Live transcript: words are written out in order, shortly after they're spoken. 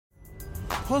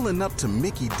Pulling up to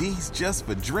Mickey D's just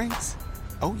for drinks?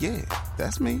 Oh yeah,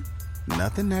 that's me.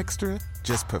 Nothing extra,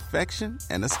 just perfection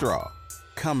and a straw.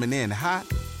 Coming in hot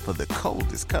for the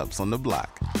coldest cups on the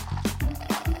block.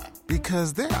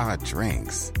 Because there are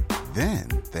drinks. Then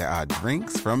there are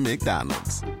drinks from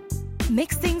McDonald's.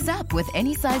 Mix things up with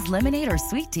any size lemonade or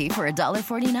sweet tea for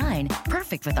 $1.49.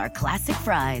 Perfect with our classic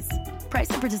fries. Price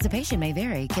and participation may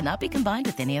vary. Cannot be combined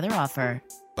with any other offer.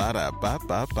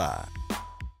 Ba-da-ba-ba-ba.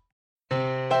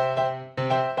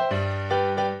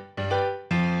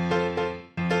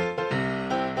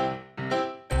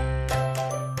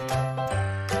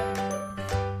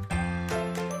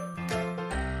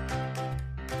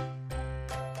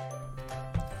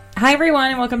 Hi, everyone,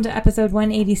 and welcome to episode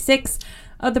 186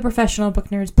 of the Professional Book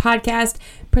Nerds podcast,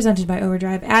 presented by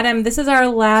Overdrive. Adam, this is our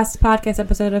last podcast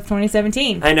episode of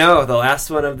 2017. I know, the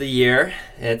last one of the year.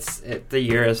 The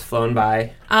year has flown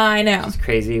by. I know. It's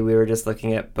crazy. We were just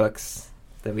looking at books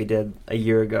that we did a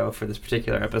year ago for this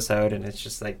particular episode, and it's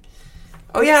just like,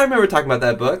 oh yeah, I remember talking about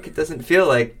that book. It doesn't feel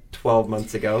like 12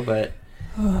 months ago, but...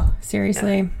 Oh,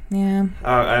 seriously, yeah.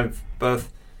 I've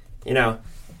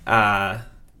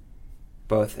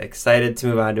both excited to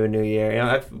move on to a new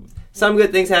year. Some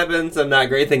good things happen, some not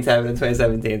great things happen in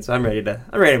 2017. So I'm ready to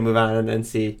move on and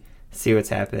see what's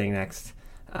happening next.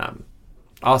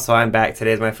 Also, I'm back.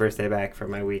 Today's my first day back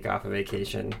from my week off of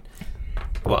vacation.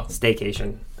 Well,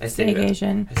 staycation. I stayed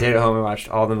at home and watched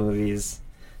all the movies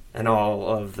and all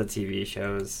of the TV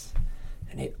shows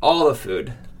and ate all the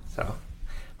food. So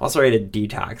also ready to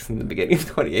detox in the beginning of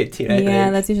 2018, I think.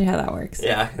 Yeah, that's usually how that works.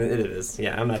 Yeah, it is.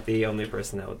 Yeah, I'm not the only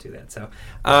person that will do that. So,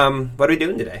 what are we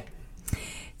doing today?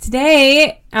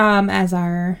 Today, as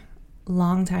our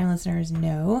longtime listeners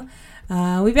know,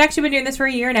 we've actually been doing this for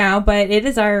a year now, but it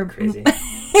is our crazy.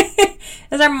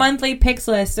 It's our monthly picks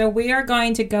list. So we are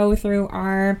going to go through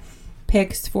our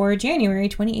picks for January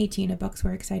 2018 of books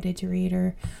we're excited to read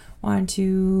or want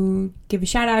to give a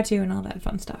shout out to and all that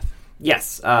fun stuff.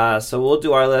 Yes, so we'll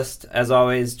do our list. As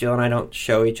always, Jill and I don't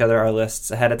show each other our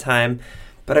lists ahead of time,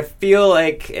 but I feel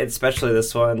like, especially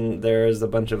this one, there's a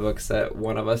bunch of books that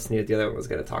one of us knew the other one was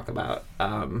going to talk about.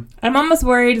 I'm almost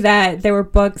worried that there were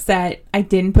books that I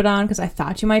didn't put on because I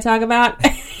thought you might talk about,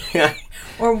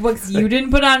 or books you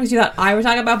didn't put on because you thought I would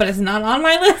talk about, but it's not on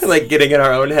my list. Like getting in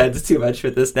our own heads too much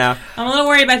with this now. I'm a little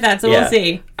worried about that, so we'll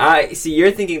see. See, you're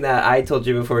thinking that. I told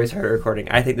you before we started recording.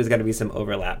 I think there's going to be some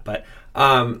overlap, but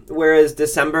whereas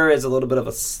December is a little bit of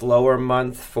a slower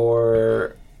month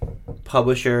for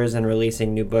publishers and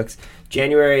releasing new books,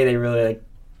 January they really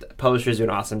publishers do an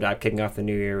awesome job kicking off the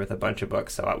new year with a bunch of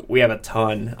books. So we have a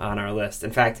ton on our list.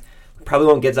 In fact, we probably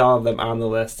won't get all of them on the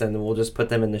list, and we'll just put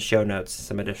them in the show notes,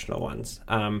 some additional ones.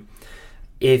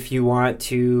 If you want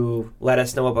to let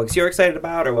us know what books you're excited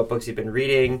about or what books you've been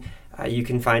reading, you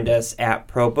can find us at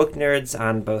ProBookNerds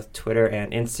on both Twitter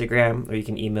and Instagram, or you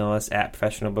can email us at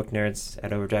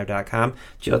professionalbooknerds@overdrive.com.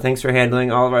 Jill, thanks for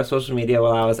handling all of our social media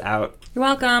while I was out. You're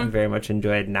welcome. I very much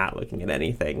enjoyed not looking at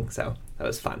anything, so that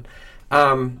was fun.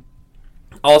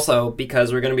 Also,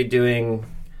 because we're going to be doing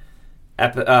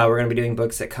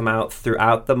books that come out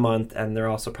throughout the month, and they're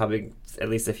also probably, at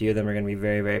least a few of them are going to be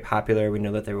very, very popular. We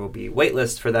know that there will be wait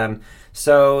lists for them.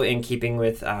 So in keeping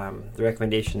with the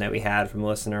recommendation that we had from a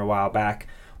listener a while back,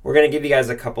 we're going to give you guys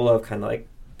a couple of kind of like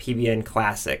PBN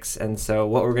classics. And so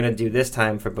what we're going to do this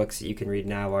time for books that you can read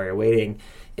now while you're waiting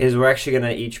is we're actually going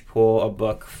to each pull a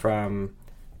book from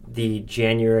the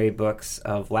January books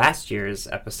of last year's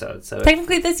episode. So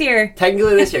technically this year,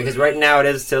 because right now it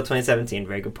is still 2017.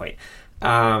 Very good point.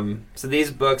 So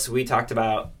these books we talked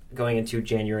about going into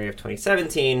January of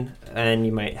 2017, and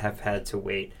you might have had to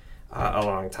wait a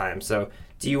long time. So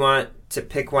do you want to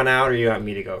pick one out, or you want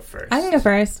me to go first? I can go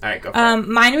first. All right, go for it.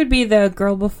 Mine would be The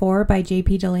Girl Before by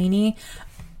J.P. Delaney.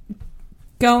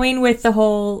 Going with the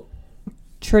whole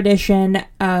tradition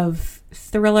of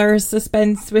thriller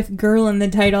suspense with girl in the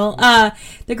title.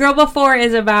 The Girl Before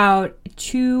is about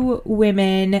two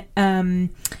women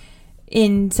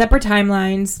in separate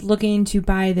timelines looking to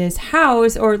buy this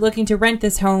house or looking to rent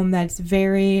this home that's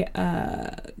very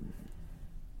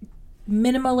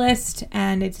minimalist,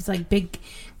 and it's just like big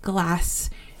glass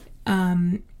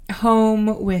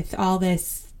home with all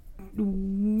this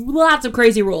lots of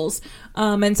crazy rules,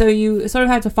 and so you sort of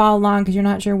have to follow along because you're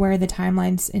not sure where the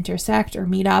timelines intersect or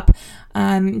meet up,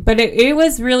 but it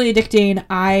was really addicting.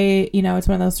 It's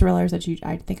one of those thrillers that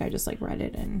I think I just like read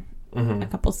it in a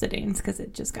couple sittings because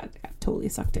it just got totally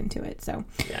sucked into it. So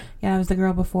yeah, it was The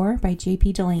Girl Before by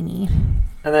J.P. Delaney.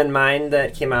 And then mine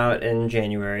that came out in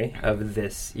January of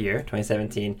this year,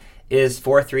 2017, is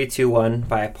 4321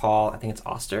 by Paul, I think it's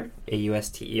Auster,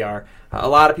 Auster. A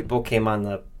lot of people came on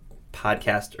the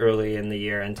podcast early in the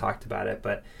year and talked about it,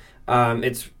 but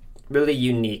it's really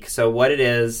unique. So what it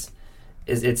is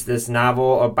it's this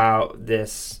novel about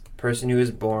this person who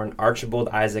is born, Archibald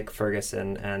Isaac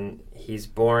Ferguson, and he's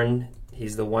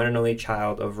the one and only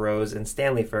child of Rose and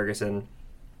Stanley Ferguson.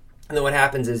 And then what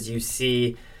happens is you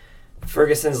see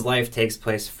Ferguson's life takes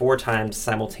place 4 times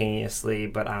simultaneously,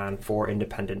 but on 4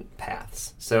 independent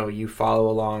paths. So you follow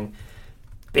along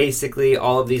basically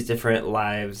all of these different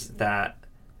lives that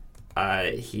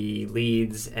he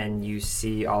leads, and you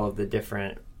see all of the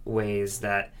different ways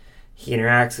that he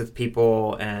interacts with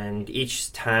people, and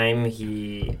each time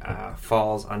he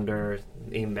falls under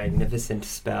the magnificent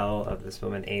spell of this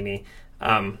woman, Amy,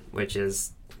 which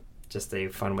is just a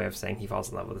fun way of saying he falls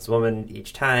in love with this woman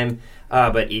each time,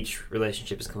 but each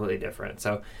relationship is completely different.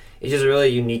 So it's just a really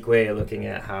unique way of looking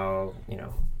at how,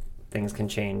 things can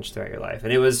change throughout your life.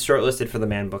 And it was shortlisted for the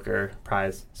Man Booker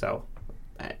Prize, so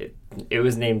it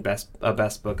was named best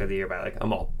book of the year by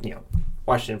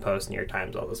Washington Post, New York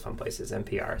Times, all those fun places,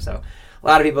 NPR. So a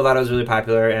lot of people thought it was really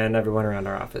popular, and everyone around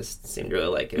our office seemed to really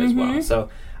like it as well. So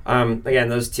again,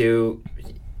 those two,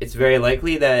 it's very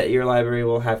likely that your library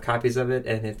will have copies of it,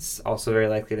 and it's also very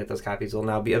likely that those copies will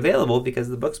now be available because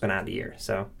the book's been out a year.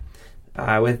 So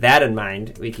with that in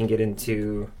mind, we can get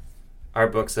into our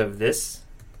books of this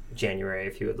January,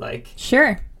 if you would like.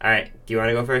 Sure. All right. Do you want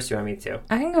to go first? Do you want me to?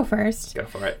 I can go first. Go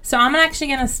for it. So I'm actually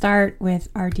going to start with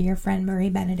our dear friend Marie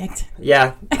Benedict.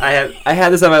 Yeah, I had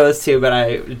this on my list too, but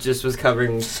I just was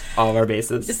covering all of our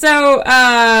bases. So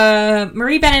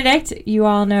Marie Benedict, you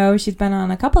all know she's been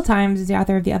on a couple times as the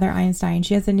author of The Other Einstein.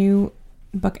 She has a new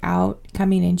book out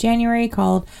coming in January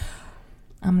called,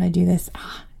 I'm going to do this.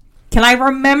 Can I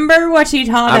remember what she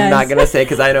taught us? I'm not going to say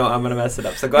because I know I'm going to mess it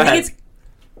up. So go ahead. It's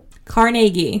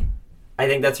Carnegie. I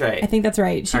think that's right.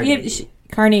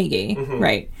 Carnegie, mm-hmm.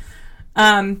 Right.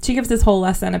 She gives this whole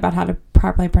lesson about how to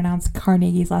properly pronounce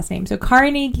Carnegie's last name. So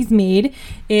Carnegie's Maid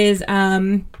is,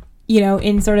 in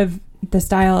sort of the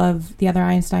style of The Other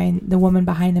Einstein, the woman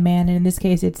behind the man. And in this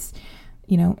case, it's,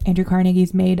 Andrew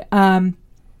Carnegie's maid,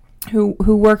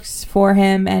 who works for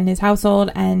him and his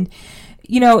household. And,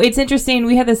 it's interesting.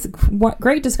 We had this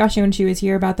great discussion when she was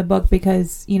here about the book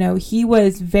because, he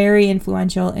was very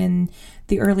influential in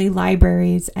the early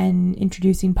libraries and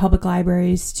introducing public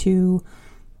libraries to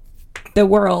the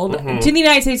world, mm-hmm. to the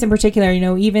United States in particular.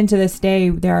 Even to this day,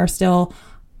 there are still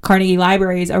Carnegie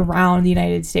libraries around the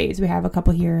United States. We have a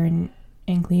couple here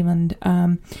in Cleveland.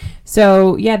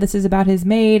 This is about his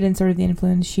maid and sort of the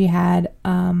influence she had.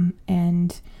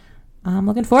 And I'm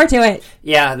looking forward to it.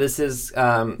 Yeah, this is...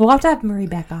 we'll have to have Marie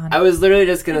back on. I was literally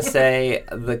just going to say,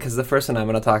 because the first one I'm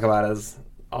going to talk about is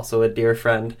also a dear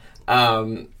friend.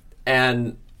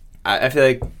 And I feel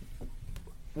like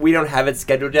we don't have it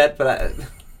scheduled yet, but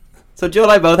so Jill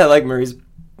and I both have Marie's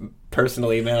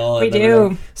personal email. We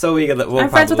do. So we'll I'm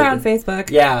friends with her on Facebook.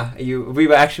 Yeah,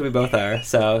 we both are.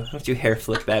 So don't you hair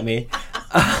flip at me.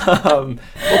 We'll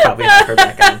probably have her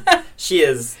back on. She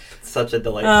is such a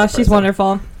delightful person. She's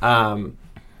wonderful.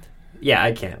 Yeah,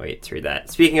 I can't wait to read that.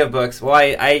 Speaking of books, well,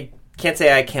 I can't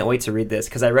say I can't wait to read this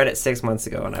because I read it 6 months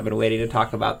ago and I've been waiting to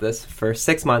talk about this for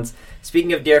 6 months.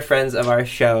 Speaking of dear friends of our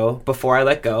show, Before I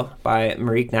Let Go by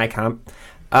Marieke Nijkamp.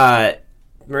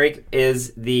 Marieke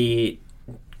is the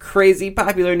crazy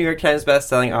popular New York Times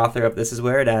bestselling author of This Is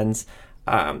Where It Ends.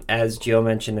 As Jill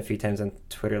mentioned a few times on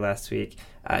Twitter last week,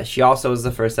 she also was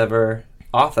the first ever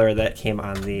author that came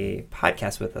on the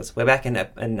podcast with us way back in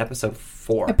episode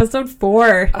 4. Episode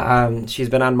 4. She's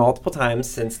been on multiple times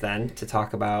since then to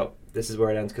talk about This Is Where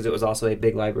It Ends because it was also a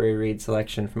big library read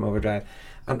selection from Overdrive.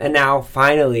 And now,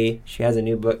 finally, she has a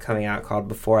new book coming out called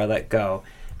Before I Let Go.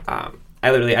 I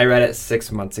read it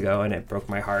 6 months ago, and it broke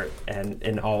my heart and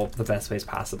in all the best ways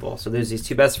possible. So there's these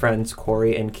two best friends,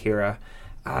 Corey and Kira.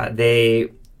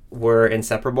 They were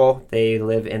inseparable. They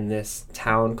live in this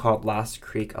town called Lost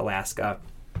Creek, Alaska.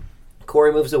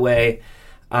 Corey moves away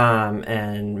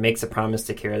and makes a promise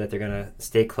to Kira that they're going to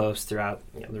stay close throughout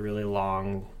the really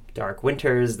long, dark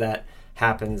winters that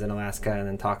happens in Alaska, and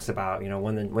then talks about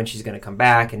when she's going to come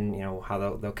back and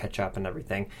how they'll catch up and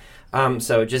everything.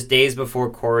 So just days before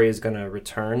Corey is going to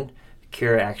return,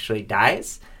 Kira actually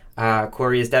dies.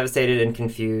 Corey is devastated and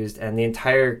confused, and the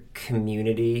entire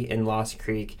community in Lost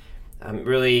Creek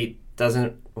really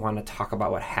doesn't want to talk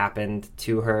about what happened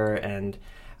to her, and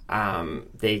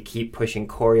they keep pushing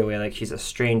Corey away like she's a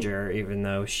stranger, even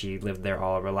though she lived there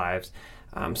all of her lives.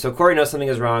 So Corey knows something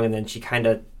is wrong, and then she kind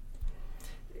of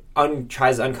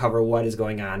tries to uncover what is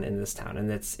going on in this town,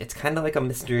 and it's kind of like a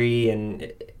mystery, and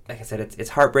like I said, it's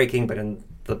heartbreaking, but in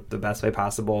the best way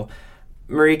possible.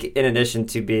 Marique, in addition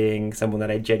to being someone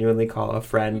that I genuinely call a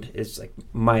friend, is like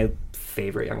my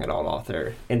favorite young adult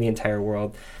author in the entire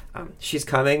world. She's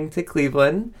coming to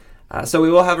Cleveland, so we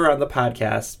will have her on the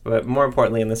podcast. But more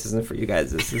importantly, and this isn't for you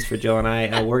guys, this is for Jill and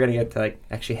I. We're gonna get to like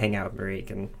actually hang out with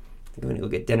Marique, and we'll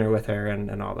get dinner with her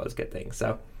and all those good things.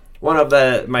 So one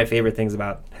of my favorite things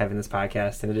about having this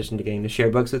podcast, in addition to getting to share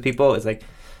books with people, is like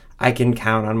I can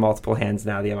count on multiple hands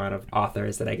now the amount of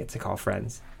authors that I get to call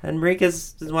friends. And Marique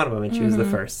is one of them, and she was the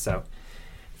first. So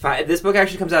this book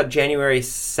actually comes out January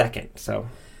 2nd, so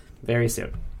very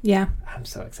soon. Yeah. I'm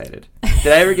so excited.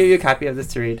 Did I ever give you a copy of this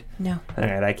to read? No. All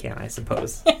right, I can, I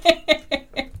suppose.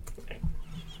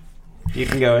 You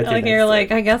can go with like you're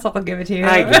like, I guess I'll give it to you.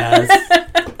 I guess.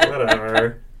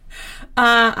 Whatever.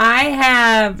 I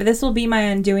have This Will Be My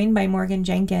Undoing by Morgan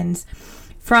Jenkins.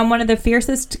 From one of the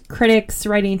fiercest critics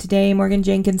writing today, Morgan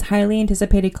Jenkins' highly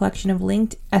anticipated collection of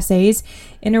linked essays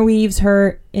interweaves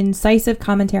her incisive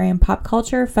commentary on pop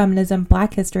culture, feminism,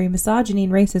 black history, misogyny,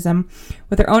 and racism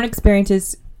with her own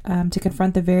experiences to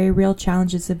confront the very real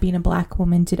challenges of being a black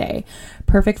woman today.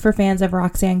 Perfect for fans of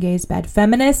Roxane Gay's Bad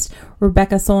Feminist,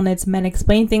 Rebecca Solnit's Men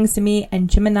Explain Things to Me, and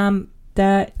Chimamanda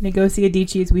Ngozi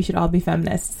Adichie's We Should All Be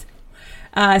Feminists.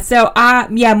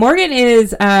 Morgan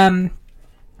is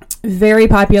very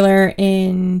popular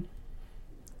in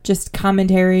just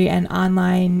commentary and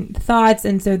online thoughts,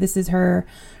 and so this is her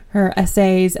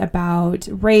essays about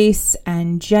race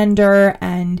and gender,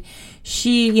 and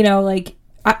she, you know, like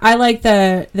I like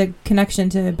the connection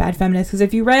to Bad Feminist, because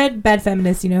if you read Bad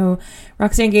Feminist, you know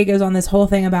Roxane Gay goes on this whole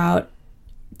thing about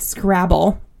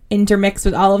Scrabble intermixed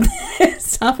with all of this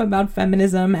stuff about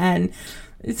feminism and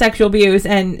sexual abuse,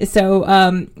 and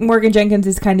so Morgan Jenkins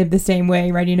is kind of the same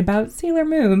way, writing about Sailor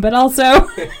Moon, but also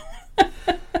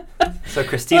so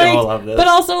Christina will love this, but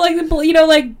also like, you know,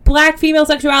 like black female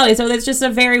sexuality, so it's just a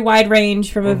very wide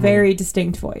range from a very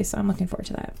distinct voice. I'm looking forward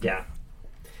to that. Yeah.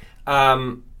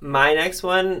 My next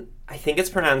one, I think it's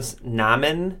pronounced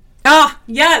Namen.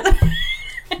 Yeah.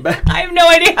 I have no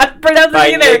idea how to pronounce it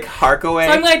either. Nick Harkaway.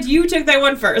 So I'm glad you took that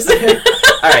one first.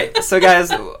 All right, so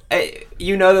guys,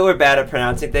 you know that we're bad at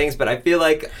pronouncing things, but I feel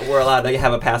like we're allowed to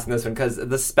have a pass on this one because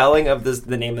the spelling of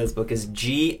the name of this book is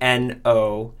Gnomon.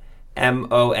 So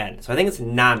I think it's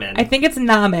Namen. I think it's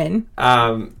Namen.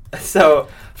 So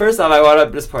first off, I want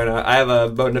to just point out I have a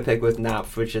bone to pick with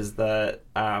Knopf, which is the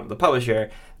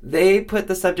publisher. They put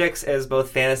the subjects as both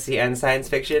fantasy and science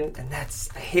fiction, and I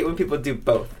hate when people do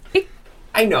both.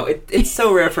 I know, it's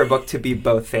so rare for a book to be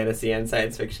both fantasy and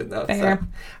science fiction, though. Fair.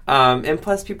 So, and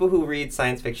plus, people who read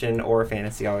science fiction or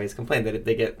fantasy always complain that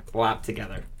they get lopped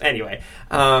together. Anyway,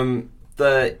 in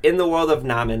the world of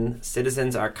Namen,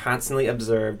 citizens are constantly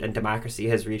observed, and democracy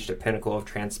has reached a pinnacle of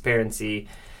transparency.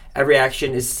 Every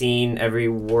action is seen, every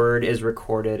word is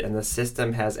recorded, and the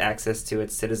system has access to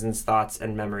its citizens' thoughts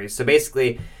and memories. So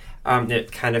basically,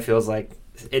 it kind of feels like,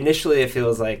 initially it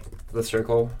feels like The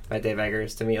Circle by Dave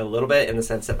Eggers to me a little bit, in the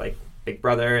sense that like Big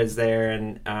Brother is there,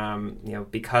 and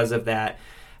because of that,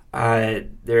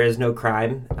 there is no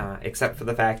crime except for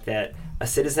the fact that a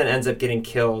citizen ends up getting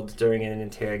killed during an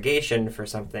interrogation for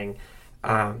something,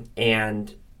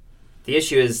 and the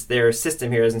issue is their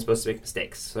system here isn't supposed to make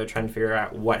mistakes, so they're trying to figure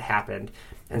out what happened,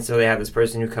 and so they have this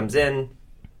person who comes in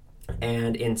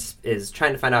and is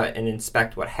trying to find out and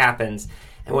inspect what happens.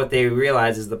 And what they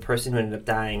realize is the person who ended up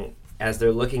dying, as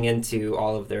they're looking into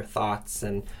all of their thoughts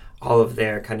and all of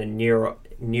their kind of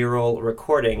neural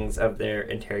recordings of their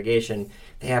interrogation,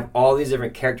 they have all these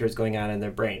different characters going on in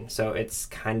their brain. So it's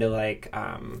kind of like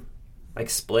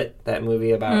Split, that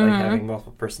movie about like having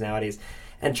multiple personalities,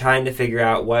 and trying to figure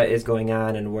out what is going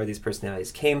on and where these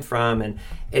personalities came from. And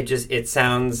it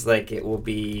sounds like it will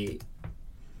be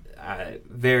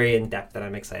very in-depth, and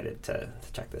I'm excited to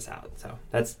check this out. So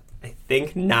that's, I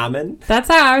think, Namen. That's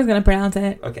how I was going to pronounce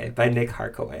it. Okay, by Nick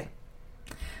Harkaway.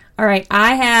 All right,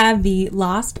 I have The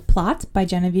Lost Plot by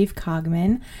Genevieve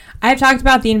Cogman. I've talked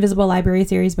about the Invisible Library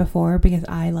series before because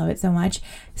I love it so much.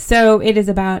 So it is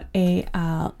about a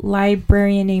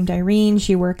librarian named Irene.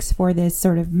 She works for this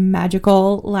sort of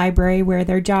magical library where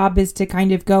their job is to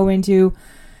kind of go into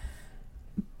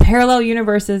parallel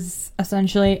universes,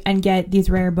 essentially, and get these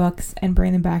rare books and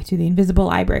bring them back to the Invisible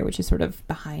Library, which is sort of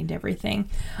behind everything.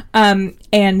 And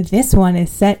this one is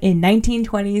set in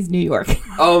 1920s New York.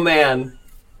 Oh, man.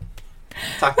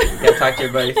 Talk to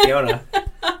your buddy Fiona.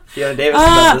 Fiona Davis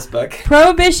about this book.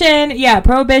 Prohibition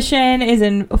is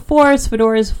in force.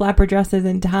 Fedoras, flapper dresses,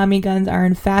 and Tommy guns are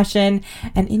in fashion,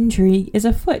 and intrigue is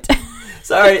afoot.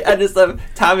 Sorry, I just love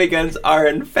Tommy guns are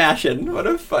in fashion. What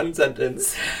a fun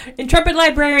sentence. Intrepid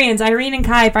librarians Irene and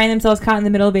Kai find themselves caught in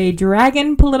the middle of a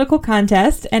dragon political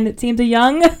contest, and it seems a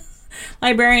young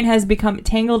librarian has become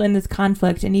tangled in this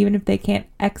conflict, and even if they can't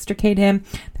extricate him,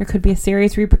 there could be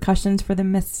serious repercussions for the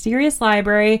mysterious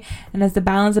library, and as the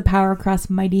balance of power across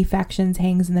mighty factions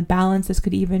hangs in the balance, this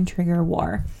could even trigger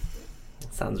war.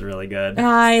 Sounds really good.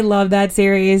 I love that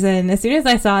series, and as soon as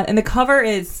I saw it, and the cover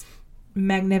is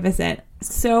magnificent,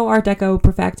 so Art Deco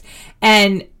perfect,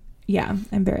 and yeah,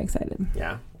 I'm very excited.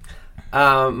 Yeah.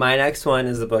 My next one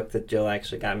is a book that Jill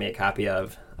actually got me a copy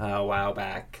of a while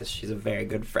back because she's a very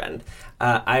good friend.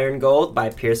 Iron Gold by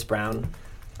Pierce Brown.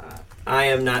 I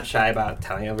am not shy about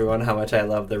telling everyone how much I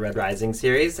love the Red Rising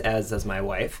series, as does my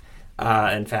wife.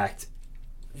 In fact,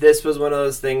 this was one of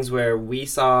those things where we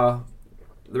saw...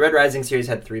 The Red Rising series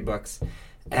had 3 books,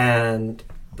 and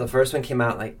the first one came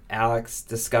out, like, Alex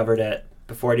discovered it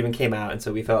before it even came out, and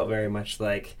so we felt very much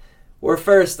like... We're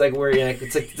first, like we're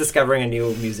it's like discovering a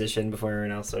new musician before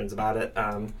everyone else learns about it.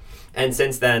 And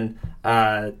since then,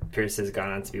 Pierce has gone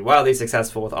on to be wildly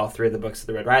successful with all 3 of the books of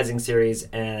the Red Rising series.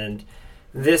 And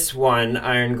this one,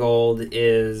 Iron Gold,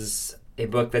 is a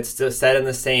book that's still set in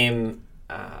the same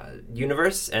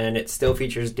universe, and it still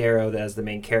features Darrow as the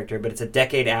main character, but it's a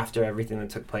decade after everything that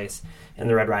took place in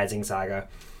the Red Rising saga.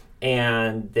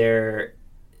 And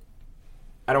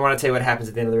I don't want to tell you what happens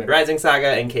at the end of the Red Rising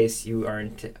saga in case you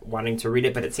aren't wanting to read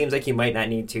it, but it seems like you might not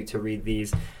need to read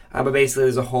these. But basically,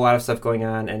 there's a whole lot of stuff going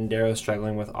on, and Darrow's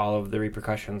struggling with all of the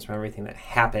repercussions from everything that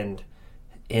happened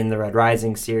in the Red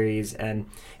Rising series. And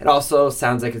it also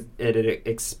sounds like it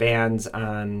expands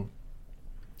on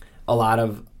a lot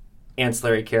of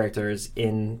ancillary characters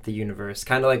in the universe.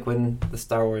 Kind of like when the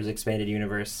Star Wars expanded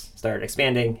universe started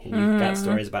expanding, and you've got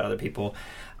stories about other people.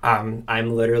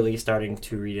 I'm literally starting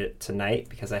to read it tonight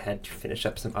because I had to finish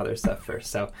up some other stuff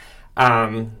first. So,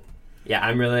 yeah,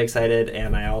 I'm really excited,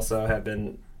 and I also have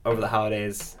been, over the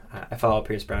holidays, I follow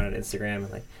Pierce Brown on Instagram, and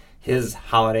like his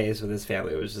holidays with his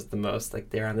family was just the most,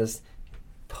 like, they're on this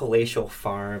palatial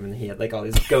farm, and he had like all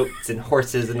these goats and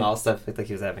horses and all stuff. Like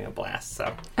he was having a blast.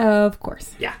 So, of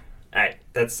course. Yeah. All right.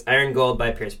 That's Iron Gold by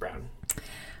Pierce Brown.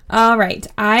 All right.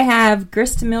 I have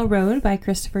Grist Mill Road by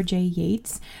Christopher J.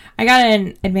 Yates. I got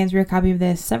an advance read copy of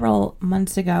this several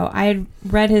months ago. I had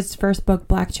read his first book,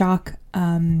 Black Chalk,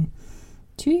 2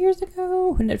 years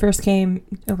ago when it first came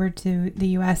over to the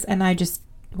U.S., and I just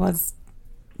was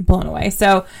blown away.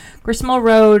 So Grist Mill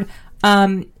Road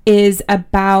is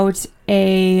about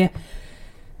a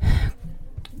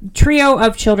trio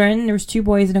of children. There was 2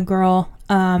 boys and a girl,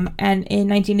 and in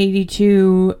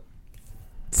 1982...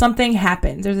 something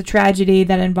happens. There's a tragedy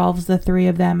that involves the 3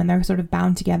 of them, and they're sort of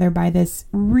bound together by this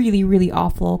really, really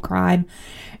awful crime.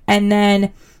 And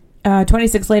then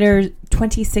 26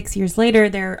 years later,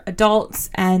 they're adults,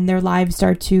 and their lives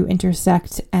start to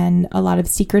intersect, and a lot of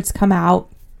secrets come out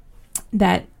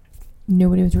that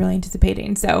nobody was really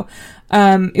anticipating. So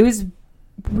it was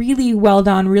really well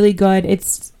done, really good.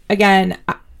 It's, again,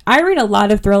 I read a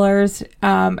lot of thrillers,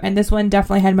 and this one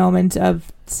definitely had moments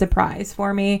of surprise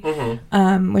for me,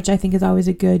 which I think is always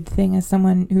a good thing as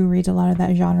someone who reads a lot of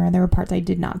that genre. There were parts I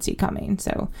did not see coming.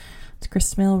 So it's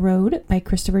Grist Mill Road by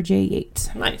Christopher J.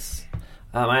 Yates. Nice.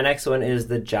 My next one is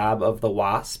The Job of the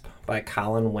Wasp by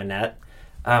Colin Winnett.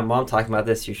 While I'm talking about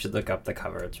this, you should look up the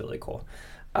cover. It's really cool.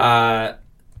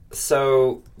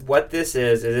 So what this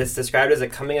is it's described as a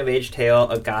coming-of-age tale,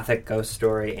 a gothic ghost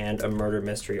story, and a murder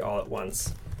mystery all at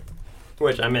once,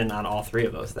 which I'm in on all 3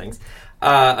 of those things.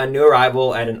 A new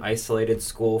arrival at an isolated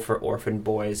school for orphan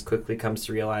boys quickly comes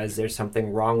to realize there's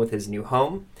something wrong with his new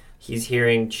home. He's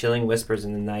hearing chilling whispers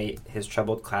in the night, his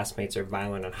troubled classmates are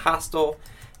violent and hostile,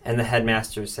 and the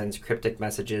headmaster sends cryptic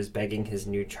messages begging his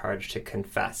new charge to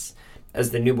confess.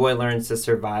 As the new boy learns to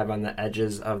survive on the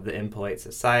edges of the impolite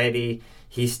society,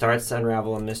 he starts to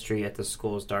unravel a mystery at the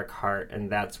school's dark heart, and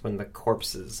that's when the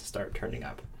corpses start turning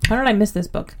up. How did I miss this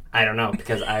book? I don't know,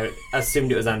 because I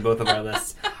assumed it was on both of our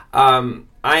lists. I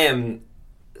am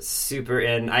super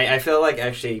in. I feel like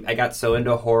actually I got so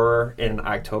into horror in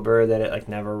October that it like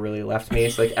never really left me.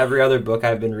 So like every other book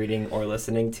I've been reading or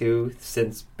listening to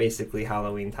since basically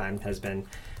Halloween time has been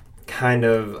kind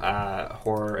of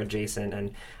horror adjacent,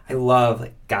 and I love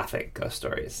like gothic ghost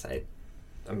stories.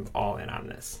 I'm all in on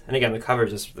this. And again, the cover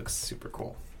just looks super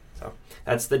cool. So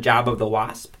that's The Job of the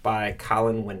Wasp by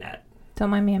Colin Winnett. Don't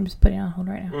mind me, I'm just putting it on hold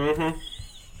right now.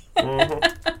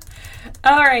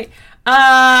 All right.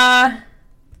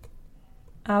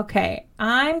 Okay.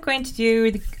 I'm going to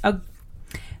do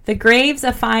The Graves,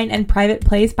 A Fine and Private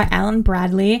Place by Alan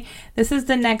Bradley. This is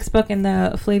the next book in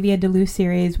the Flavia de Luce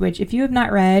series, which if you have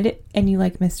not read and you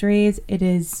like mysteries, it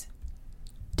is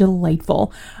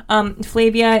delightful.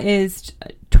 Flavia is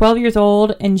 12 years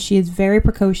old, and she is very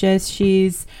precocious.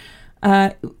 She's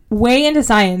way into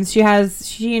science.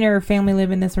 She and her family live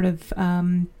in this sort of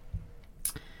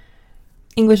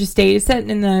English estate. It's set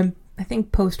in the, I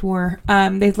think, post-war.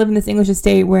 They live in this English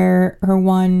estate where her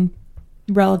one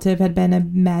relative had been a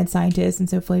mad scientist, and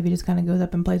so Flavia just kind of goes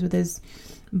up and plays with his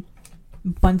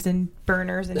Bunsen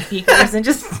burners and beakers and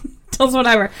just does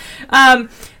whatever.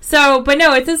 But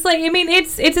no, it's just like, I mean,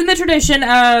 it's in the tradition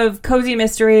of cozy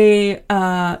mystery,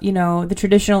 the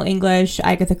traditional English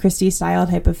Agatha Christie style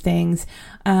type of things.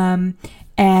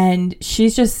 And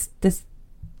she's just this,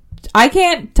 I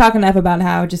can't talk enough about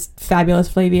how just fabulous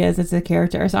Flavia is as a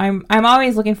character. So I'm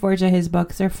always looking forward to his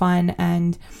books. They're fun,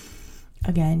 and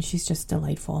again, she's just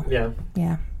delightful. Yeah.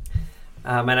 Yeah.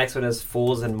 My next one is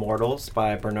Fools and Mortals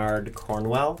by Bernard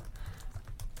Cornwell.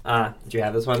 Do you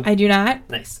have this one? I do not.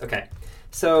 Nice. Okay.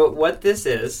 So what this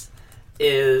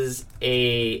is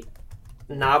a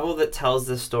novel that tells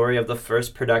the story of the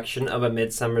first production of A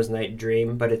Midsummer's Night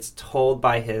Dream, but it's told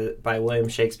by William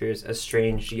Shakespeare's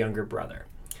estranged younger brother.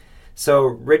 So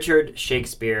Richard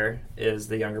Shakespeare is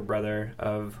the younger brother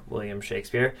of William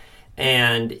Shakespeare,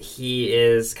 and he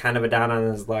is kind of a down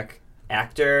on his luck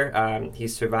actor. He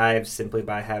survives simply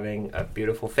by having a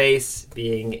beautiful face,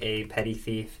 being a petty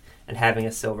thief, and having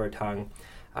a silver tongue.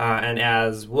 And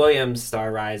as William's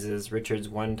star rises, Richard's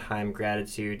one-time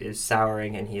gratitude is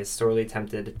souring, and he is sorely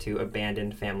tempted to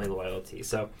abandon family loyalty.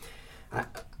 So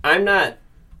I'm not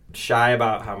shy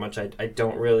about how much I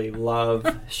don't really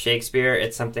love Shakespeare.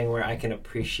 It's something where I can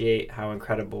appreciate how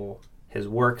incredible his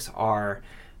works are.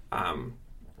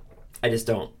 I just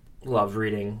don't love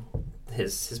reading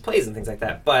his plays and things like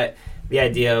that. But the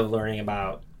idea of learning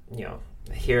about,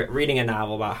 reading a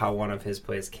novel about how one of his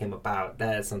plays came about,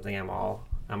 that is something I'm all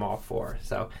for.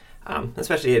 So,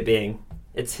 especially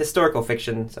it's historical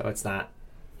fiction, so it's not,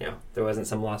 there wasn't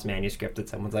some lost manuscript that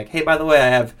someone's like, hey, by the way, I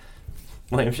have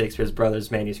William Shakespeare's brother's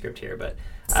manuscript here. But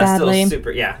sadly,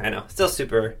 still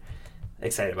super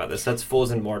excited about this. So it's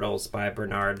Fools and Mortals by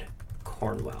Bernard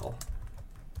Cornwell.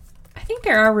 I think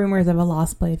there are rumors of a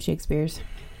lost play of Shakespeare's.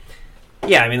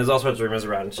 Yeah, I mean, there's all sorts of rumors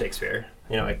around Shakespeare.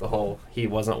 Like the whole he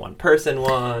wasn't one person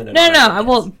one. And No.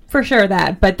 Well, for sure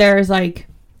that. But there's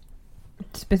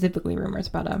specifically rumors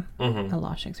about a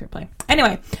lost Shakespeare play.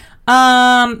 Anyway,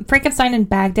 Frankenstein in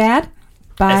Baghdad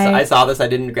by... I saw this. I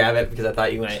didn't grab it because I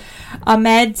thought you might.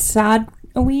 Ahmed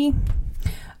Sadawi.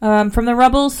 From the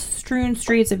rubble-strewn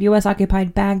streets of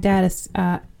U.S.-occupied Baghdad,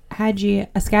 Haji,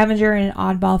 a scavenger and an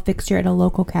oddball fixture at a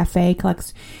local cafe,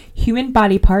 collects human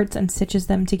body parts and stitches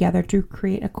them together to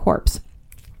create a corpse.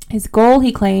 His goal,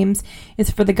 he claims,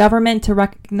 is for the government to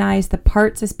recognize the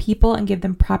parts as people and give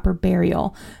them proper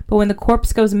burial. But when the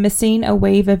corpse goes missing, a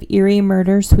wave of eerie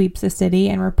murder sweeps the city,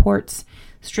 and reports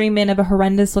stream in of a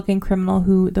horrendous-looking criminal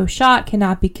who, though shot,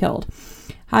 cannot be killed.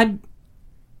 I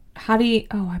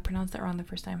pronounced that wrong the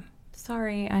first time.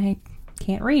 Sorry, I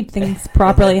can't read things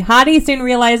properly. Hadi soon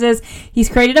realizes he's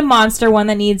created a monster, one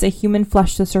that needs a human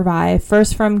flesh to survive.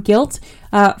 First from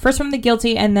the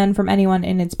guilty, and then from anyone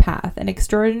in its path. An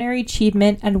extraordinary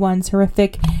achievement, and once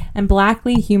horrific and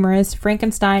blackly humorous,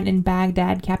 Frankenstein in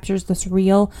Baghdad captures the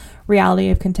surreal reality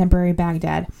of contemporary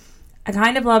Baghdad. I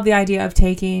kind of love the idea of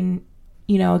taking,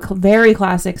 a very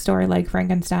classic story like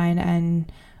Frankenstein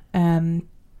and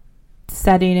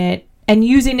setting it and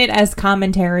using it as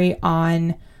commentary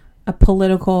on a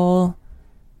political,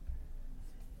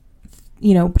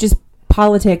 just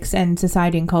politics and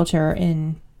society and culture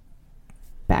in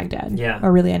Baghdad. Yeah.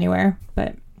 Or really anywhere.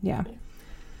 But, yeah.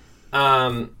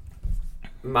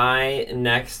 My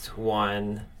next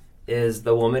one is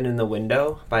The Woman in the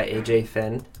Window by A.J.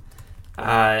 Finn.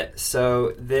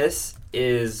 So this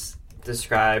is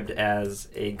described as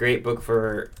a great book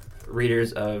for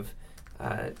readers of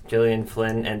Gillian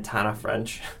Flynn and Tana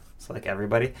French. So like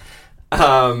everybody.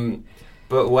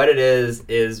 But what it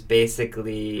is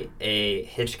basically a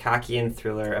Hitchcockian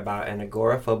thriller about an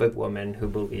agoraphobic woman who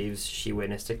believes she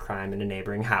witnessed a crime in a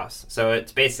neighboring house. So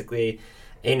it's basically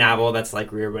a novel that's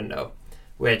like Rear Window,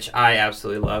 which I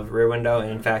absolutely love Rear Window.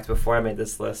 And in fact, before I made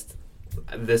this list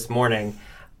this morning,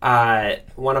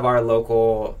 one of our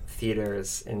local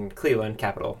theaters in Cleveland,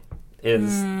 Capitol,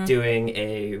 is doing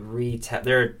a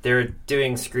they're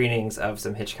doing screenings of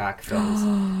some Hitchcock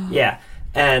films. Yeah.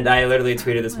 And I literally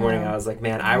tweeted this morning, I was like,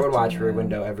 man, I would watch Rear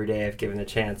Window every day if given the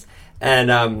chance. And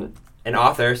an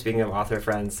author, speaking of author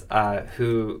friends,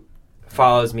 who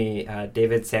follows me,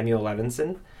 David Samuel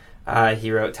Levinson,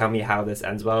 he wrote Tell Me How This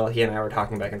Ends Well. He and I were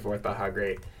talking back and forth about how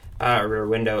great Rear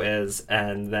Window is.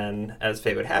 And then, as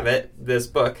fate would have it, this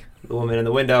book, The Woman in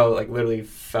the Window, literally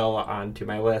fell onto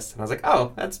my list. And I was like,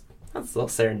 oh, that's a little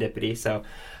serendipity. So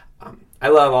I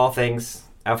love all things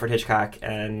Alfred Hitchcock,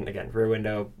 and again, Rear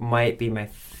Window might be my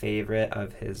favorite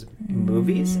of his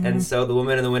movies, and so The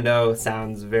Woman in the Window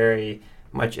sounds very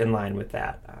much in line with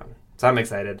that. So I'm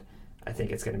excited. I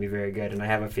think it's going to be very good, and I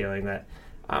have a feeling that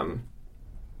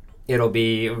it'll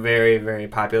be very, very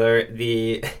popular.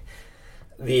 The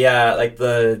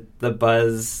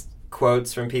buzz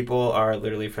quotes from people are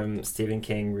literally from Stephen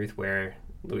King, Ruth Ware,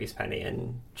 Louise Penny,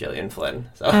 and Gillian Flynn.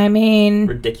 So I mean,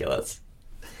 ridiculous.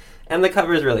 And the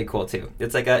cover is really cool too.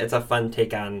 It's a fun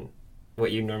take on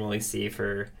what you normally see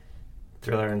for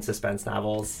thriller and suspense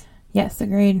novels. Yes,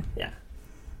 agreed. Yeah.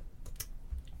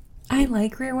 I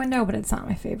like Rear Window, but it's not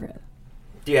my favorite.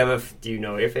 Do you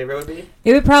know what your favorite would be?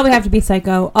 It would probably have to be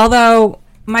Psycho. Although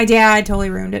my dad totally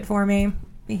ruined it for me.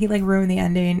 He ruined the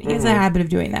ending. He has a habit of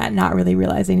doing that, not really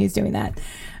realizing he's doing that.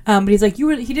 But he's like,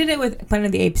 he did it with Planet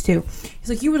of the Apes too. He's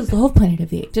like, you would love Planet of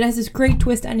the Apes. It has this great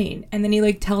twist ending. And then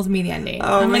he tells me the ending.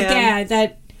 Oh, I'm man. like,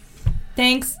 Dad,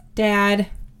 thanks, Dad.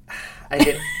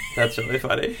 That's really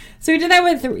funny. So we did that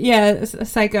with,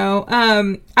 Psycho.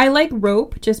 I like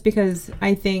Rope just because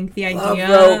I think the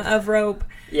idea of Rope.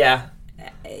 Yeah.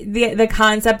 The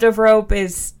concept of Rope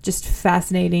is just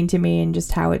fascinating to me and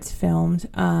just how it's filmed.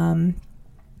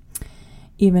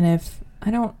 Even if I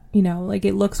don't,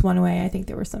 it looks one way, I think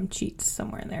there were some cheats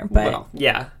somewhere in there. But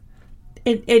yeah.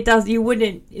 It does, you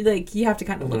wouldn't, you have to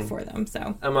kind of look for them,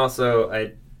 so. I'm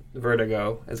also,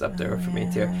 Vertigo is up there for me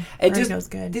too. Vertigo's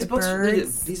good. These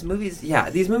Birds. movies are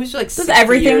like 60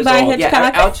 everything years by old.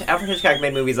 Hitchcock. Yeah, Alfred Hitchcock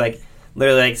made movies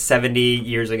literally 70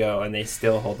 years ago, and they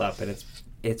still hold up, and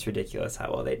it's ridiculous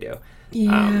how well they do.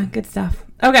 Yeah, good stuff.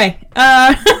 Okay.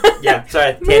 Yeah,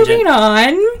 sorry, tangent. Moving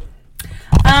on.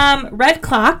 Red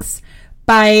Clocks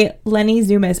by Lenny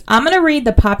Zumas. I'm going to read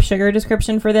the Pop Sugar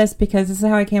description for this because this is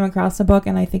how I came across the book,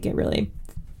 and I think it really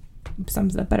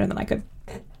sums it up better than I could.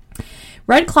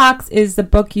 Red Clocks is the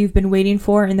book you've been waiting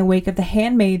for in the wake of The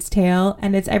Handmaid's Tale,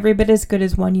 and it's every bit as good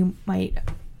as one might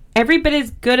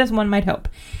hope.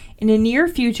 In a near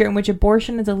future in which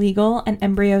abortion is illegal and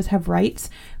embryos have rights,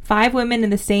 5 women in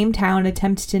the same town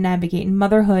attempt to navigate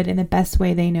motherhood in the best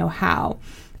way they know how.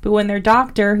 But when their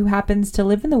doctor, who happens to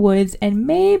live in the woods and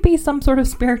may be some sort of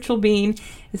spiritual being,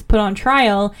 is put on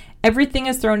trial, everything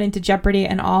is thrown into jeopardy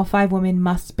and all 5 women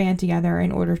must band together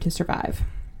in order to survive.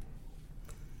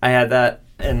 I had that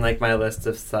in my list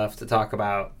of stuff to talk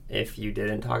about if you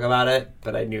didn't talk about it,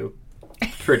 but I knew I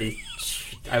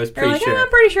was pretty sure. I'm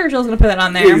pretty sure Jill's going to put that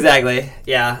on there. Exactly.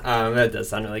 Yeah, that does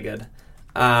sound really good.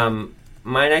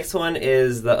 My next one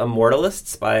is The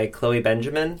Immortalists by Chloe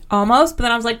Benjamin. Almost, but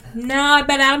then I was like, no, I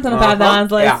bet Adam's going to put that on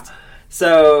his list. Yeah.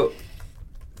 So,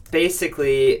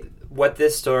 basically, what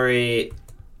this story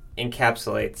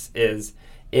encapsulates is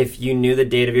if you knew the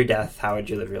date of your death, how would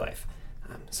you live your life?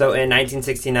 So, in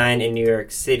 1969 in New York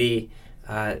City,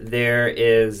 there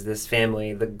is this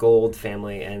family, the Gold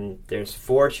family, and there's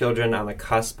 4 children on the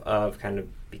cusp of kind of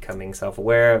becoming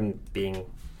self-aware and being,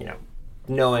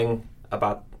 knowing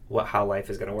about how life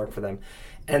is going to work for them.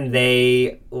 And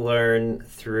they learn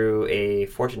through a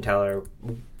fortune teller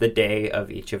the day of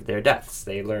each of their deaths.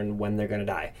 They learn when they're going to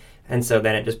die. And so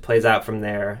then it just plays out from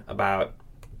there about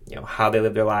how they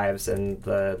live their lives and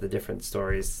the different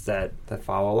stories that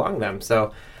follow along them.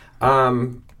 So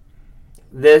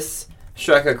this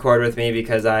struck a chord with me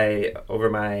because over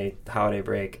my holiday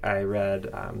break, I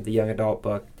read the young adult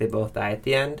book, They Both Die at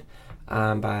the End,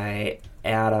 by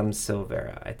Adam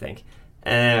Silvera, I think.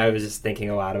 And I was just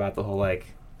thinking a lot about the whole,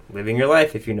 living your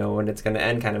life if you know when it's going to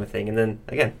end kind of a thing. And then,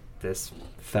 again, this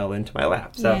fell into my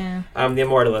lap. So, yeah. The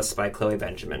Immortalists by Chloe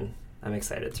Benjamin. I'm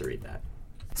excited to read that.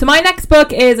 So my next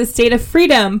book is A State of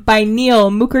Freedom by Neil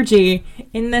Mukherjee.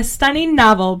 In this stunning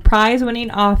novel,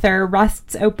 prize-winning author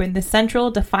rusts open the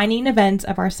central defining events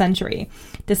of our century,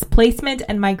 displacement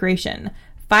and migration.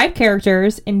 5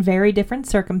 characters in very different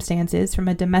circumstances, from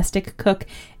a domestic cook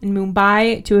in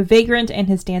Mumbai to a vagrant and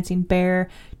his dancing bear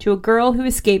to a girl who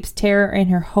escapes terror in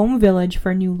her home village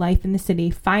for a new life in the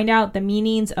city, find out the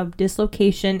meanings of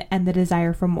dislocation and the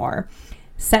desire for more.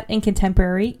 Set in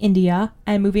contemporary India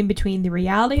and moving between the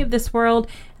reality of this world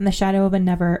and the shadow of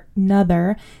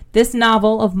another, this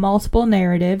novel of multiple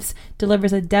narratives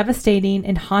delivers a devastating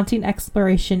and haunting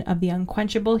exploration of the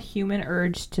unquenchable human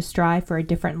urge to strive for a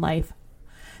different life.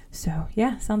 So,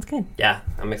 yeah, sounds good. Yeah,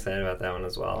 I'm excited about that one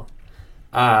as well.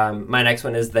 My next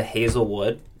one is The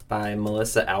Hazelwood by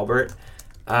Melissa Albert.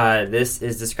 This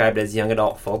is described as young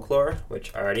adult folklore,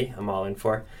 which already I'm all in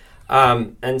for.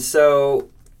 And so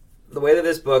the way that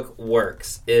this book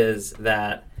works is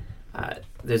that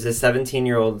there's this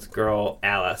 17-year-old girl,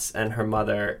 Alice, and her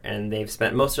mother, and they've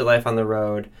spent most of their life on the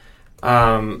road.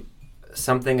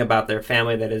 something about their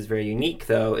family that is very unique,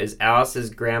 though, is Alice's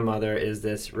grandmother is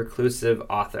this reclusive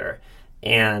author,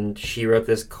 and she wrote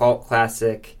this cult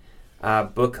classic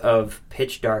book of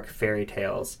pitch dark fairy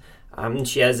tales.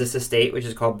 She has this estate which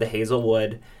is called the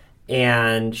Hazelwood,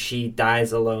 and she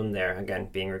dies alone there. Again,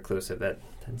 being reclusive, that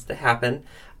tends to happen.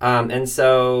 And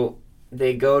so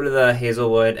they go to the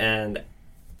Hazelwood, and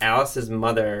Alice's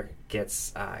mother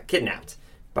gets kidnapped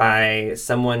by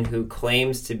someone who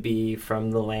claims to be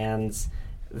from the lands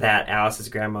that Alice's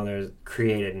grandmother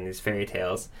created in these fairy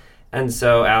tales. And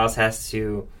so Alice has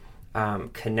to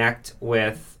connect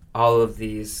with all of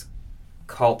these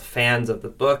cult fans of the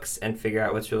books and figure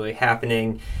out what's really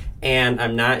happening. And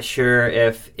I'm not sure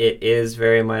if it is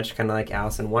very much kind of like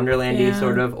Alice in Wonderland-y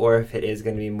sort of, or if it is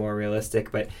going to be more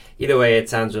realistic. But either way, it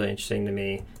sounds really interesting to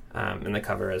me, and the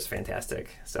cover is fantastic.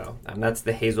 So that's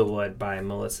The Hazelwood by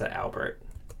Melissa Albert.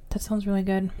 That sounds really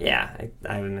good. Yeah,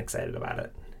 I'm excited about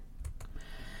it.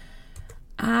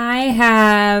 I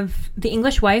have The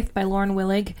English Wife by Lauren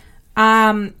Willig.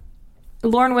 Lauren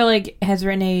Willig has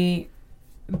written a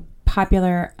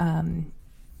popular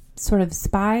sort of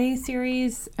spy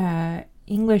series,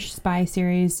 English spy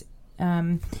series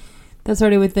that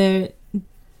started with the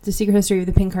Secret History of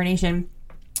the Pink Carnation.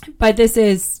 But this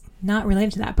is not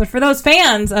related to that. But for those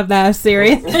fans of that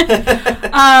series,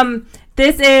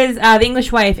 this is The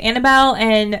English Wife. Annabelle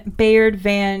and Bayard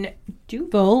Van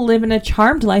Duvel live in a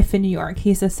charmed life in New York.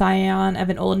 He's a scion of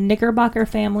an old Knickerbocker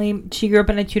family. She grew up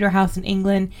in a Tudor house in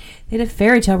England. They had a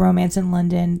fairy tale romance in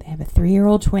London. They have a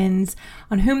 3-year-old twins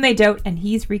on whom they dote, and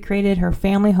he's recreated her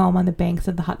family home on the banks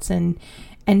of the Hudson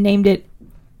and named it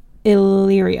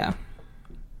Illyria.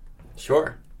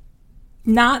 Sure.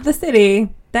 Not the city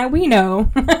that we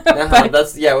know.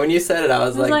 That's when you said it, I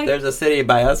was like, there's a city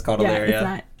by us called Illyria. It's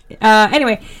not.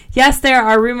 Anyway, yes, there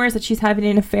are rumors that she's having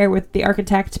an affair with the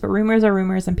architect, but rumors are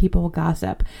rumors and people will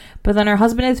gossip. But then her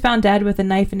husband is found dead with a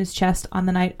knife in his chest on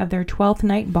the night of their 12th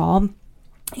night ball.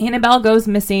 Annabelle goes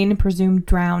missing, presumed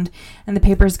drowned, and the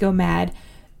papers go mad.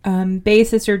 Bay's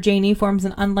sister Janie forms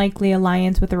an unlikely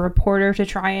alliance with a reporter to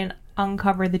try and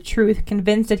uncover the truth,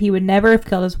 convinced that he would never have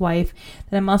killed his wife,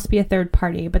 that it must be a third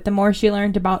party. But the more she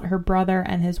learned about her brother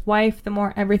and his wife, the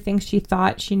more everything she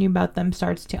thought she knew about them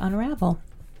starts to unravel.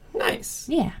 Nice.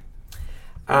 Yeah.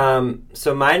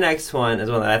 So my next one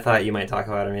is one that I thought you might talk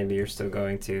about, or maybe you're still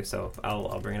going to, so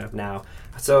I'll bring it up now.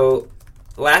 So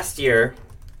last year,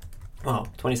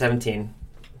 2017,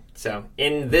 so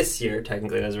in this year,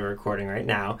 technically, as we're recording right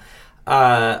now,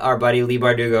 our buddy Lee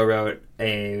Bardugo wrote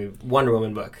a Wonder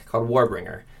Woman book called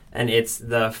Warbringer. And it's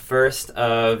the first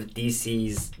of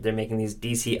DC's, they're making these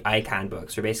DC icon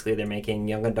books, where basically they're making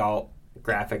young adult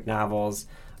graphic novels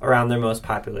around their most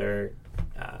popular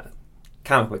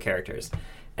comic book characters.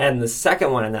 And the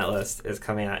second one on that list is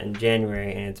coming out in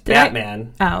January, and it's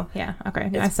Batman. Oh, yeah. Okay.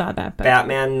 I saw that. But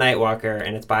Batman Nightwalker,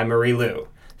 and it's by Marie Lu.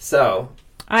 So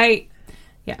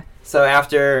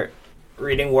after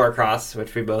reading Warcross,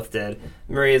 which we both did,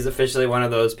 Marie is officially one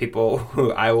of those people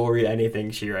who I will read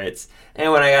anything she writes.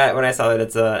 And when I saw that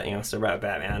it's a story about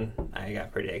Batman, I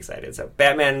got pretty excited. So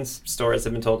Batman's stories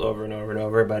have been told over and over and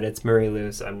over, but it's Marie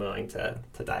Lu, so I'm willing to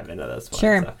dive into this one.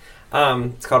 Sure. So,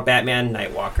 it's called Batman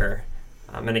Nightwalker,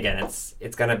 and again,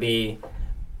 it's going to be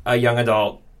a young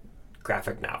adult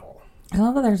graphic novel. I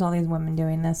love that there's all these women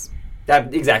doing this.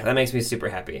 That makes me super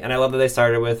happy, and I love that they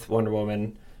started with Wonder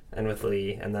Woman and with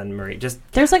Lee, and then Marie.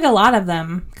 There's like a lot of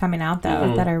them coming out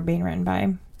though that are being written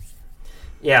by.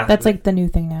 Yeah, that's like the new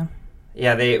thing now.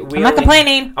 Yeah, I'm not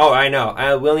complaining. Oh, I know.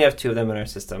 We only have 2 of them in our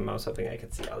system. I was hoping I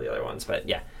could see all the other ones, but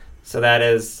yeah. So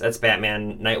that's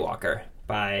Batman Nightwalker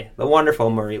by the wonderful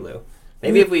Marie Lu.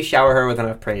 Maybe if we shower her with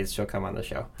enough praise, she'll come on the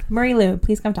show. Marie Lu,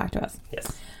 please come talk to us.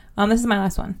 Yes. This is my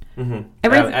last one. Mm-hmm.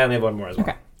 I only have one more as well.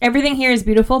 Okay. Everything Here is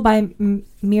Beautiful by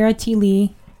Mira T.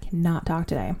 Lee. Cannot talk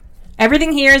today.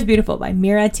 Everything Here is Beautiful by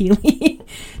Mira T. Lee.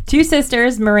 2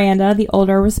 sisters, Miranda, the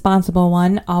older, responsible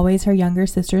one, always her younger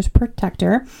sister's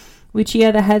protector.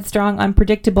 Lucia, the headstrong,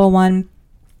 unpredictable one,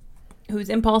 whose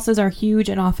impulses are huge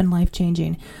and often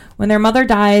life-changing. When their mother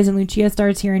dies and Lucia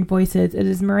starts hearing voices, it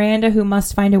is Miranda who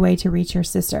must find a way to reach her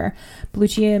sister. But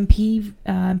Lucia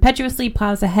impetuously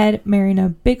plows ahead, marrying a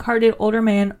big-hearted older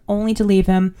man only to leave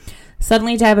him,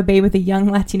 suddenly to have a baby with a young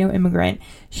Latino immigrant.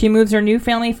 She moves her new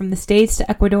family from the States to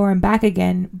Ecuador and back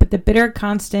again, but the bitter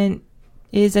constant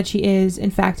is that she is,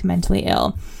 in fact, mentally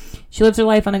ill. She lives her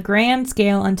life on a grand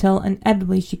scale until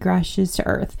inevitably she crashes to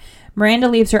Earth. Miranda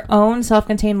leaves her own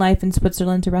self-contained life in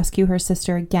Switzerland to rescue her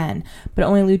sister again, but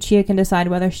only Lucia can decide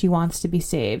whether she wants to be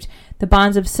saved. The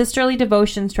bonds of sisterly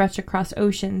devotion stretch across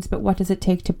oceans, but what does it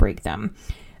take to break them?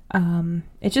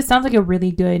 It just sounds like a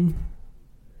really good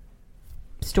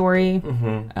story.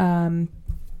 Mm-hmm.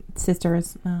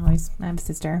 Sisters. I have a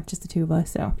sister, just the two of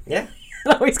us, so Yeah.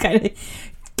 it always kind of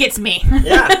gets me.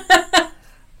 Yeah.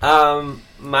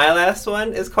 My last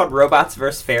one is called Robots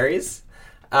vs. Fairies.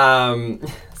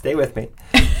 Stay with me.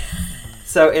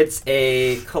 So it's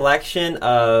a collection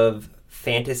of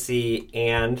fantasy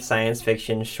and science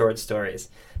fiction short stories.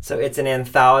 So it's an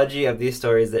anthology of these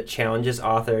stories that challenges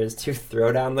authors to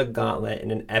throw down the gauntlet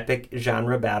in an epic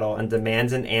genre battle and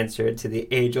demands an answer to the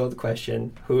age-old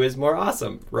question, who is more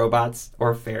awesome, robots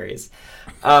or fairies?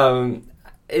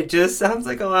 It just sounds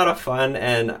like a lot of fun,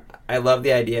 and I love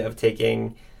the idea of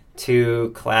taking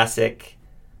two classic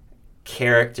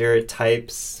character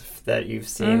types that you've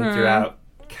seen throughout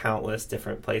countless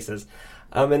different places,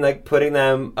 and like putting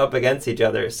them up against each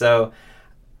other. So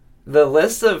the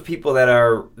list of people that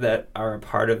are a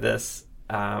part of this: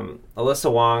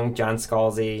 Alyssa Wong, John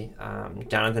Scalzi,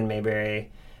 Jonathan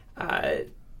Mayberry,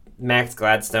 Max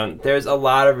Gladstone. There's a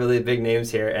lot of really big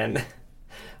names here, and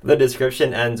the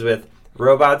description ends with,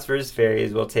 Robots vs.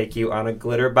 Fairies will take you on a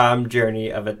glitter bomb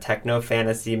journey of a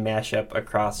techno-fantasy mashup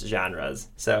across genres.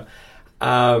 So,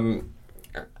 I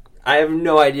have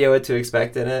no idea what to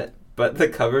expect in it, but the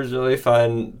cover's really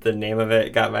fun. The name of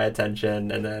it got my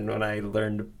attention, and then when I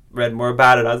read more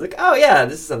about it, I was like, oh yeah,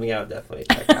 this is something I would definitely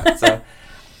check out. So,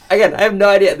 again, I have no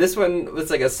idea. This one was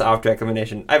like a soft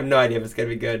recommendation. I have no idea if it's going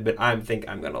to be good, but I think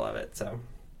I'm going to love it. So,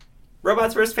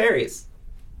 Robots vs. Fairies.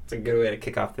 It's a good way to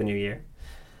kick off the new year.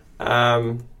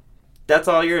 That's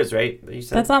all yours, right? You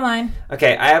said? That's all mine.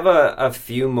 Okay, I have a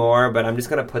few more, but I'm just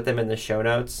going to put them in the show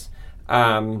notes.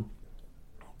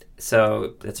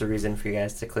 So that's a reason for you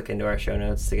guys to click into our show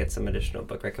notes to get some additional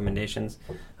book recommendations.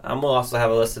 We'll also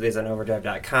have a list of these on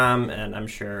overdrive.com, and I'm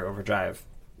sure Overdrive,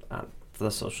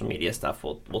 the social media stuff,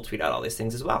 we'll tweet out all these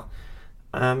things as well.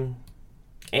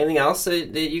 Anything else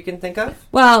that you can think of?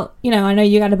 Well, I know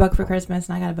you got a book for Christmas,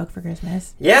 and I got a book for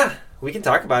Christmas. Yeah, we can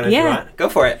talk about it if you want. Go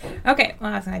for it. Okay,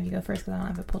 well, I was going to have you go first because I don't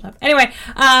have it pulled up. Anyway,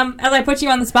 as I put you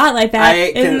on the spot like that,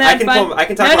 isn't that fun? I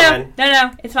can talk about mine.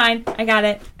 No, it's fine. I got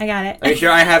it. Are you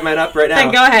sure I have mine up right now?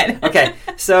 Then go ahead. Okay,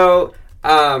 so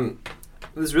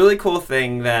this really cool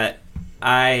thing that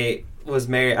I was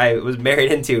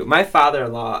married into. My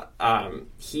father-in-law,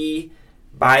 he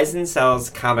buys and sells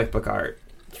comic book art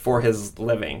for his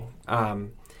living, and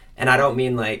I don't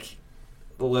mean like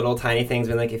little tiny things,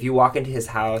 but like if you walk into his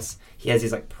house, he has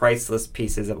these like priceless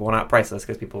pieces of, well, not priceless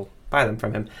because people buy them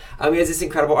from him. He has this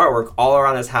incredible artwork all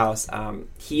around his house.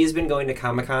 He has been going to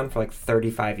Comic-Con for like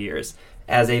 35 years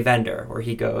as a vendor, where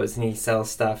he goes and he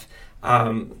sells stuff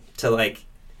to like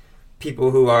people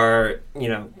who are,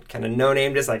 kind of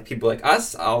no-name, just like people like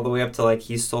us, all the way up to like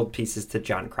he's sold pieces to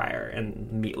John Cryer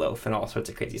and Meatloaf and all sorts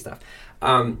of crazy stuff.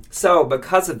 So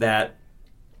because of that,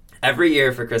 every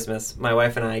year for Christmas, my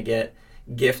wife and I get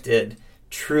gifted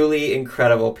truly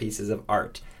incredible pieces of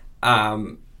art.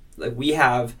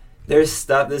 There's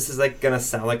stuff, this is like gonna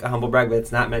sound like a humble brag, but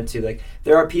it's not meant to. Like,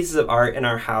 there are pieces of art in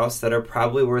our house that are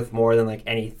probably worth more than like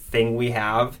anything we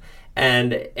have.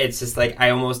 And it's just like,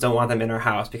 I almost don't want them in our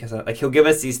house because like he'll give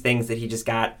us these things that he just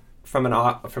got from an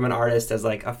artist as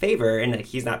like a favor, and like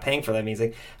he's not paying for them. He's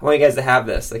like, I want you guys to have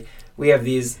this. Like, we have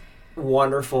these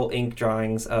wonderful ink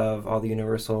drawings of all the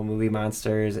Universal movie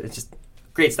monsters. It's just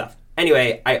great stuff.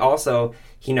 Anyway,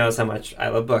 he knows how much I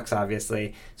love books,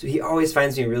 obviously. So he always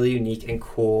finds me really unique and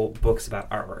cool books about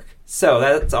artwork. So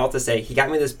that's all to say, he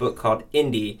got me this book called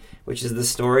Indy, which is the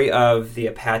story of the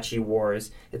Apache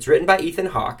Wars. It's written by Ethan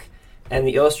Hawke, and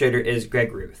the illustrator is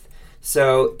Greg Ruth.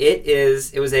 So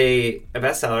it was a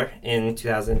bestseller in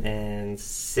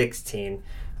 2016.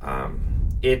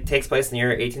 It takes place in the year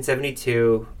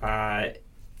 1872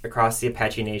 across the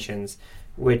Apache Nations,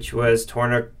 which was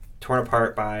torn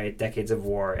apart by decades of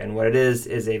war. And what it is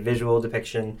a visual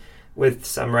depiction with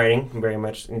some writing,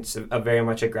 it's very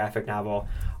much a graphic novel,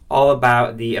 all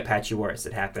about the Apache Wars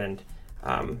that happened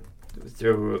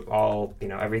through all,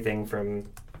 everything from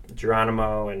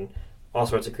Geronimo and all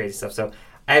sorts of crazy stuff. So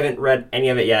I haven't read any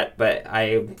of it yet, but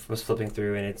I was flipping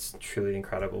through and it's truly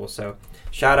incredible. So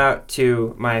shout out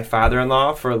to my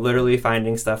father-in-law for literally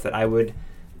finding stuff that I would,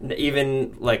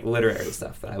 even like literary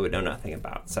stuff that I would know nothing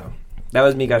about. So that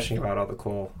was me gushing about all the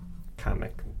cool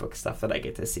comic book stuff that I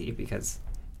get to see because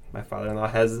my father-in-law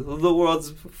has the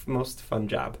world's most fun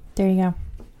job. There you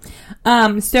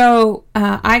go. So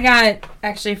I got,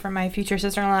 actually, from my future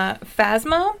sister-in-law,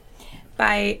 Phasma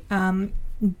by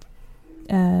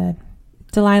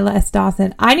Delilah S.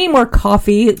 Dawson. I need more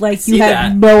coffee. Like, you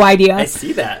have no idea. I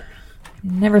see that.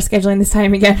 Never scheduling this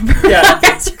time again for yeah.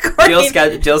 podcast recording.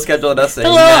 Jill scheduled us a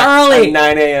little early. At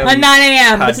 9 a.m. At 9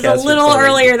 a.m., which is a little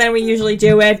earlier than we usually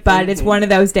do it, but it's one of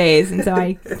those days, and so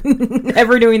I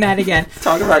never doing that again.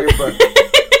 Talk about your book.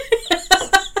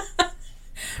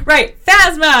 Right,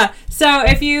 Phasma! So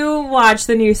if you watch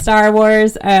the new Star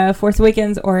Wars, Force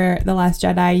Awakens, or The Last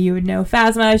Jedi, you would know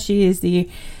Phasma. She is the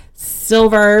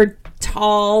silver,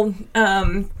 tall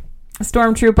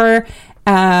stormtrooper.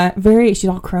 She's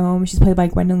all chrome. She's played by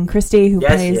Gwendolyn Christie, who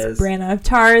plays Brianna of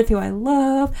Tarth, who I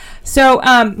love. So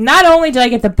not only did I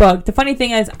get the book, the funny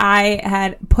thing is I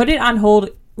had put it on hold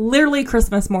literally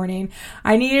Christmas morning.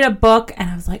 I needed a book, and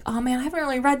I was like, oh man, I haven't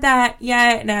really read that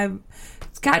yet, and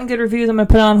it's gotten good reviews. I'm gonna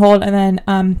put it on hold, and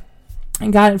then I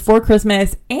got it for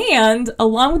Christmas, and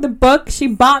along with the book, she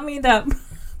bought me the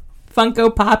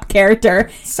Funko Pop character.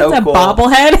 So it's cool. A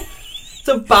bobblehead. It's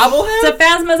a bobblehead? So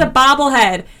Phasma's a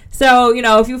bobblehead. So,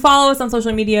 if you follow us on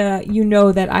social media, you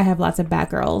know that I have lots of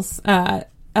Batgirls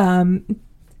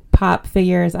pop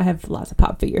figures. I have lots of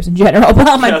pop figures in general, but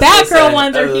all my Batgirl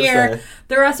ones are here.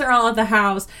 The rest are all at the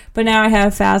house. But now I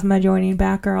have Phasma joining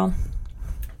Batgirl.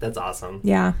 That's awesome.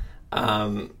 Yeah.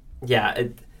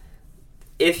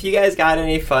 If you guys got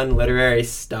any fun literary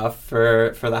stuff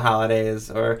for the holidays,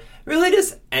 or really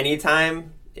just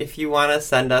anytime, if you want to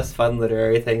send us fun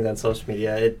literary things on social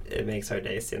media, it makes our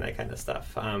day seeing that kind of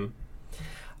stuff.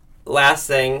 Last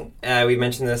thing, we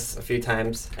mentioned this a few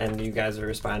times, and you guys are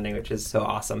responding, which is so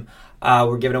awesome.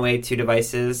 We're giving away 2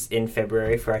 devices in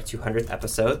February for our 200th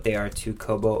episode. They are 2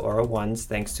 Kobo Aura 1s,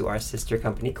 thanks to our sister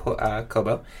company,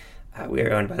 Kobo. We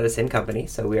are owned by the same company,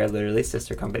 so we are literally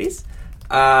sister companies.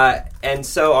 And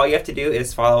so all you have to do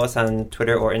is follow us on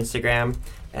Twitter or Instagram.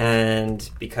 And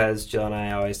because Jill and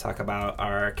I always talk about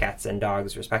our cats and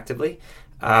dogs respectively,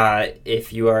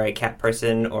 if you are a cat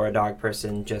person or a dog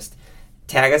person, just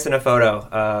tag us in a photo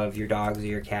of your dogs or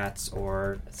your cats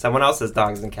or someone else's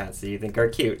dogs and cats that you think are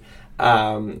cute.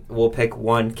 We'll pick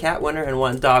 1 cat winner and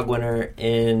 1 dog winner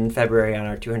in February on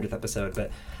our 200th episode.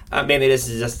 But maybe this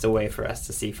is just a way for us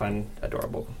to see fun,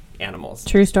 adorable animals.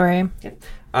 True story. Yeah.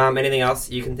 Anything else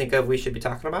you can think of we should be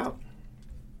talking about?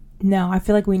 No, I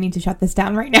feel like we need to shut this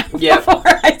down right now before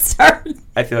I start.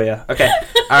 I feel ya. Okay.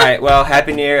 All right. Well,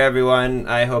 Happy New Year, everyone.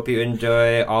 I hope you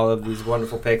enjoy all of these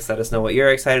wonderful picks. Let us know what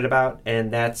you're excited about. And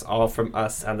that's all from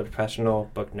us on the Professional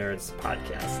Book Nerds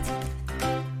podcast.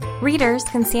 Readers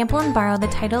can sample and borrow the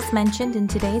titles mentioned in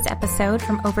today's episode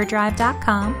from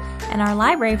Overdrive.com, and our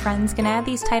library friends can add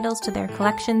these titles to their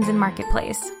collections in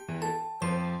Marketplace.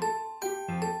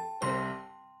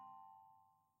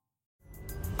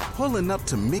 Pulling up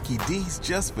to Mickey D's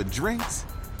just for drinks?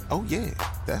 Oh yeah,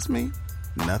 that's me.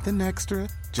 Nothing extra,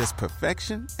 just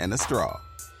perfection and a straw.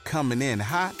 Coming in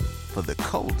hot for the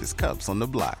coldest cups on the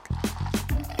block.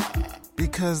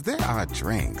 Because there are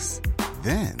drinks.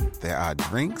 Then there are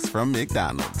drinks from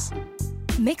McDonald's.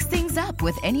 Mix things up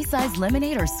with any size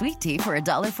lemonade or sweet tea for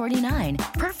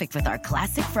 $1.49. Perfect with our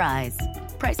classic fries.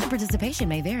 Price and participation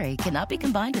may vary. Cannot be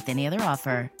combined with any other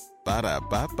offer.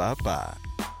 Ba-da-ba-ba-ba.